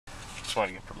Just want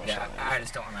to get permission. Yeah, I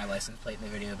just don't want my license plate in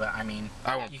the video, but I mean,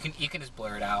 I won't. You can just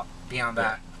blur it out. Beyond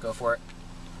that, go for it.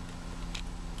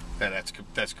 Yeah,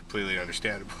 that's completely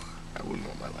understandable. I wouldn't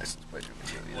want my license plate in the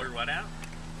video. Blurred what out?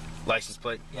 License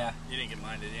plate? Yeah. You didn't get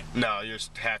mine, did you? No, your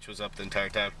hatch was up the entire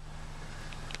time.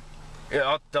 Yeah,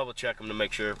 I'll double check them to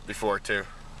make sure before too.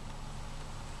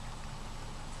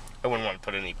 I wouldn't want to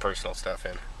put any personal stuff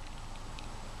in.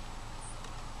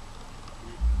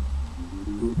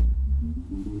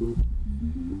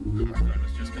 My friend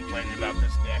was just complaining about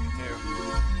this deck too.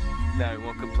 Now he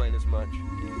won't complain as much.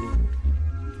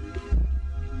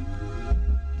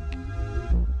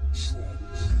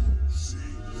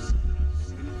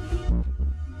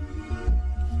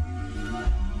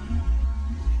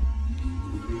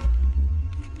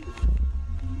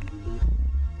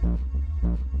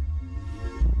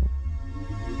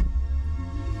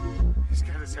 He's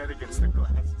got his head against the glass.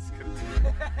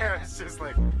 It's just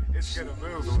like, it's gonna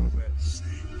move a little bit.